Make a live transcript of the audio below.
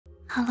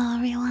Hello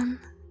everyone,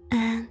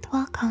 and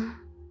welcome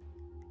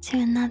to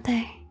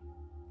another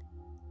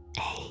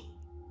ASMR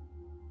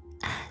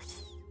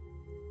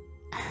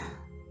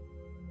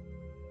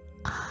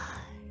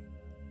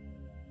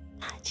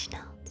Patch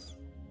Notes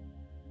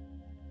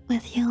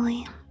with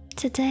Yuli.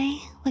 Today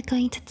we're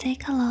going to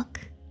take a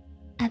look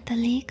at the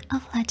League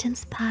of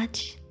Legends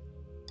patch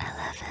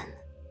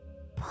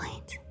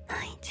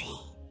 11.19,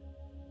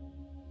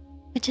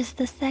 which is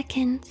the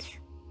second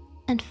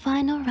and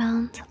final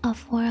round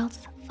of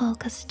World's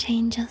focus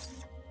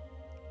changes.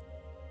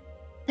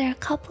 There are a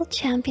couple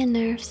champion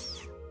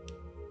nerfs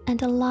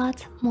and a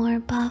lot more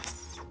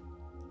buffs.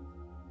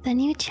 The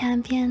new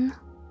champion,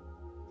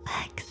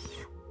 Vex,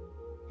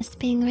 is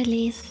being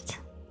released,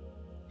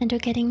 and we're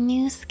getting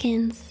new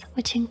skins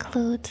which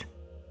include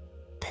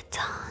the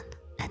Dawn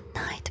and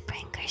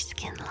Nightbringer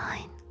skin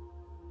line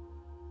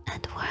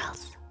and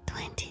World's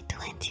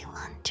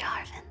 2021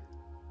 Jarvan.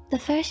 The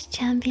first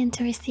champion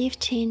to receive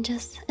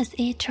changes is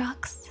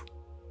Aatrox,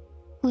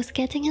 who's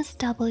getting his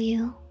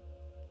W,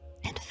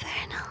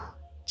 Infernal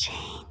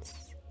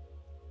Chains.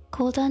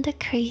 Cooldown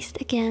decreased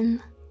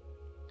again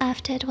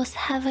after it was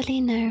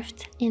heavily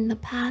nerfed in the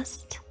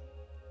past.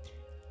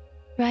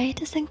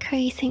 Riot is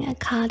increasing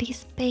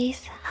Akali's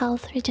base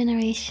health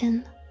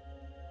regeneration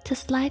to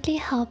slightly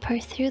help her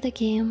through the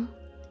game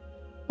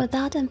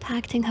without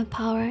impacting her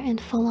power in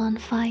full-on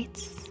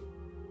fights.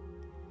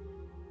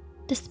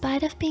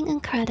 Despite of being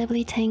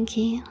incredibly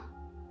tanky,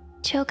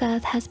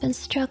 Cho'Gath has been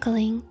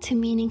struggling to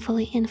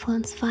meaningfully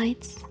influence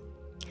fights.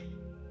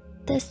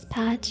 This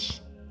patch,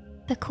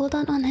 the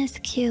cooldown on his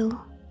Q,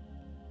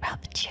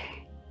 Rupture,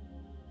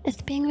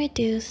 is being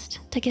reduced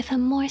to give him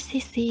more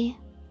CC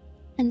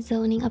and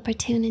zoning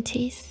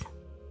opportunities.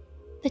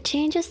 The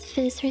changes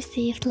Fizz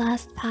received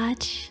last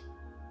patch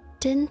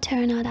didn't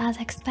turn out as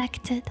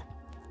expected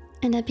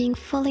and are being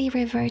fully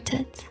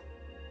reverted.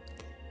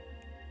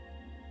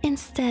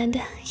 Instead,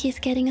 he's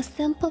getting a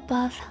simple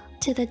buff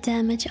to the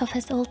damage of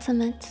his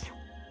ultimate,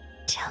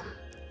 Jump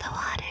the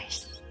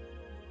Waters,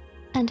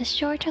 and a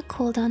shorter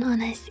cooldown on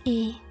his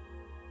E,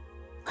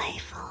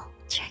 Playful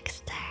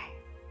Trickster.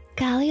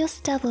 Galio's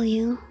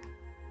W,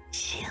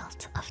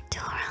 Shield of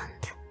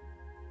Durand,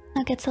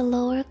 now gets a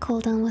lower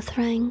cooldown with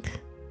rank.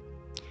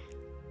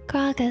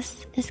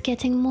 Gragas is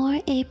getting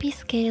more AP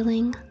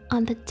scaling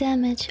on the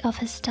damage of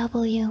his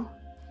W,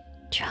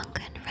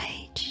 Drunken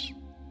Rage,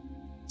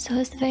 so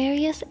his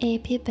various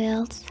AP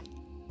builds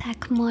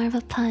pack more of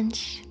a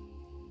punch.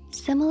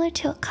 Similar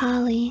to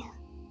Akali,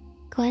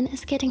 Gwen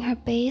is getting her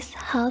base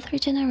health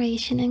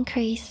regeneration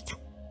increased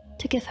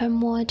to give her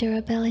more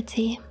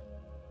durability.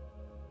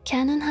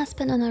 Cannon has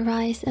been on a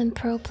rise in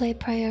pro play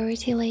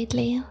priority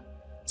lately,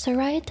 so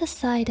Riot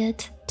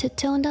decided to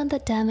tone down the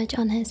damage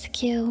on his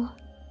Q,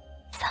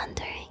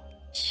 Thundering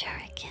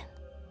Shuriken,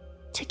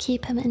 to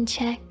keep him in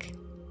check.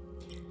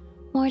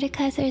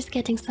 Mordekaiser is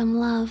getting some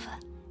love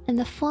in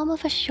the form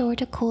of a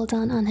shorter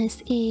cooldown on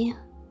his E,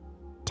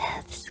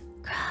 Death's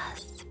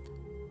Grasp.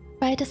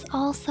 Riot is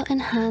also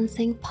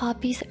enhancing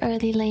Poppy's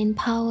early lane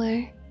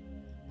power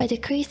by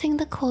decreasing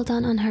the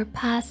cooldown on her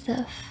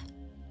passive,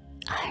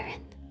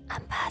 Iron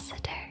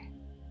Ambassador,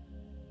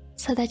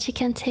 so that she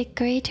can take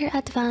greater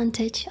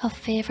advantage of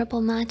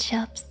favorable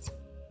matchups.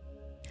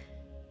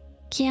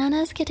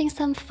 Kiana is getting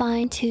some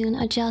fine-tune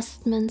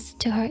adjustments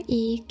to her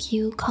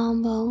EQ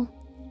combo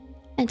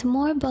and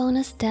more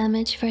bonus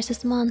damage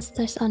versus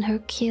monsters on her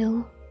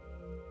Q,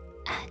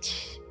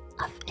 Edge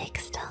of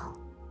Ixtal.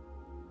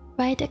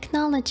 Riot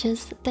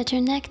acknowledges that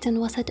Renekton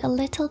was hit a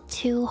little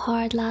too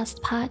hard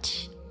last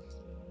patch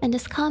and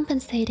is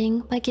compensating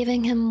by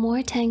giving him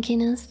more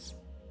tankiness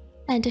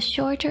and a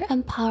shorter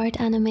empowered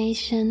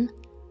animation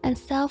and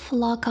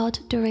self-lockout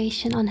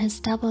duration on his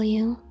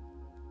W,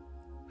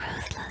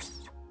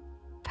 Ruthless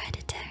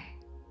Predator.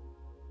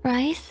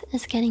 Ryze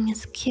is getting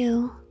his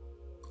Q,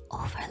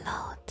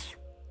 Overload,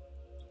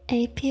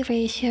 AP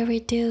ratio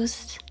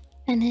reduced,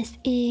 and his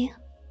E,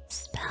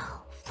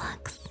 Spell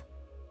Flux,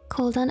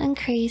 cooldown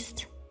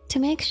increased to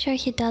make sure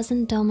he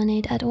doesn't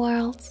dominate at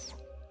Worlds.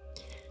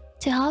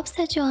 To help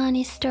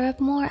Sejuani stir up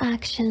more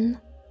action,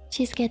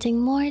 she's getting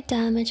more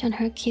damage on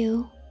her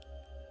Q,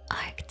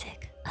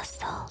 Arctic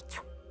Assault,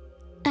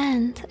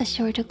 and a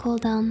shorter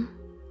cooldown.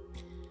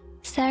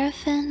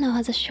 Seraphine now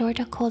has a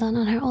shorter cooldown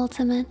on her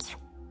ultimate,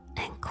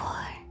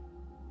 Encore,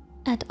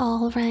 at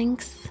all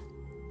ranks.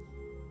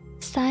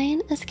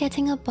 Sion is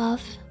getting a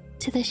buff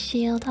to the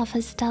shield of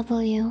his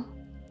W,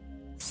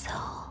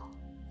 Soul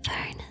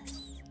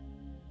Furnace,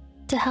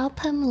 to help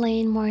him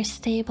lane more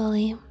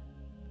stably.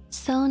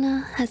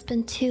 Sona has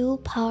been too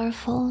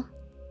powerful,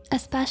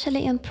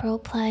 especially in pro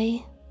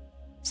play,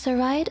 so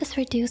Riot is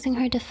reducing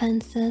her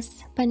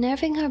defenses by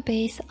nerfing her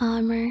base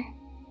armor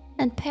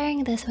and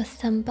pairing this with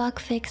some bug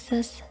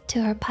fixes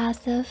to her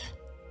passive,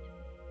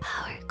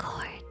 Power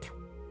Chord,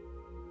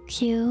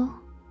 Q,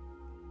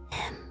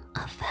 Hymn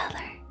of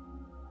Valor,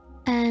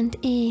 and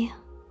E,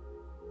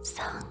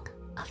 Song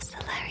of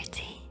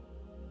Celerity.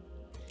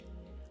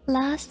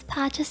 Last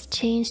patch's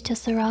change to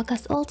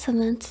Soraka's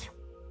ultimate,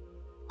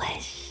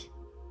 Wish,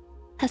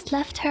 has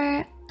left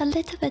her a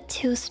little bit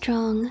too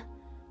strong,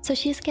 so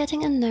she's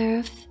getting a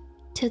nerf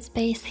to its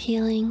base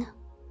healing.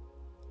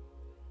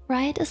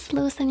 Riot is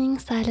loosening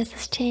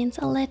Silas's chains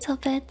a little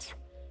bit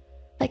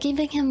by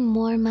giving him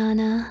more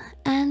mana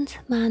and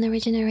mana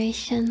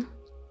regeneration.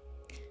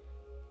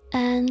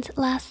 And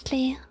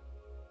lastly,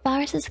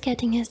 Varus is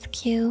getting his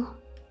Q,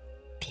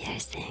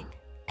 Piercing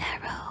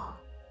Arrow,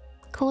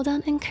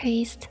 cooldown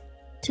increased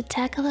to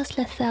tackle his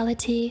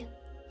lethality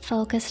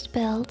focused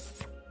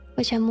builds,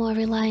 which are more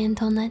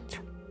reliant on it.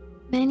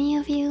 Many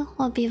of you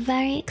will be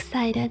very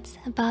excited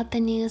about the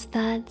news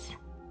that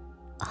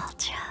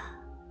Ultra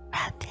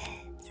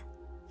Rapid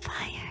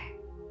Fire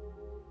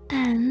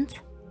and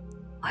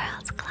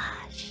World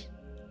Clash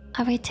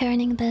are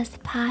returning this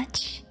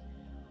patch,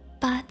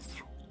 but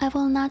I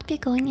will not be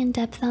going in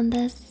depth on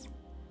this,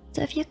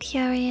 so if you're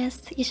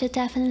curious, you should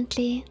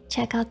definitely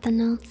check out the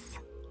notes.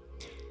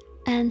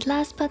 And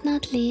last but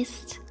not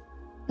least,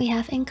 we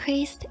have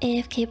increased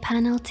AFK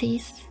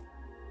penalties,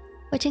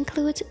 which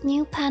include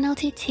new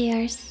penalty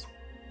tiers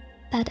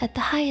that at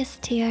the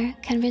highest tier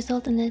can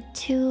result in a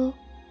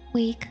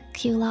 2-week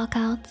Q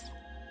lockouts.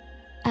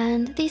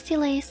 And these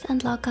delays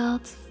and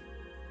lockouts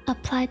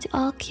apply to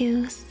all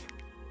queues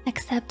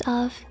except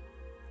of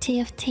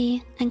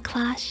TFT and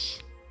Clash,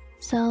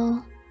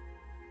 so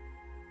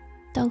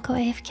don't go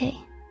AFK.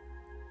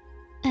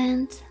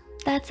 And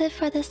that's it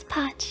for this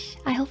patch.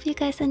 I hope you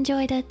guys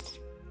enjoyed it,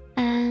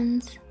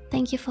 and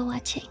thank you for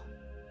watching.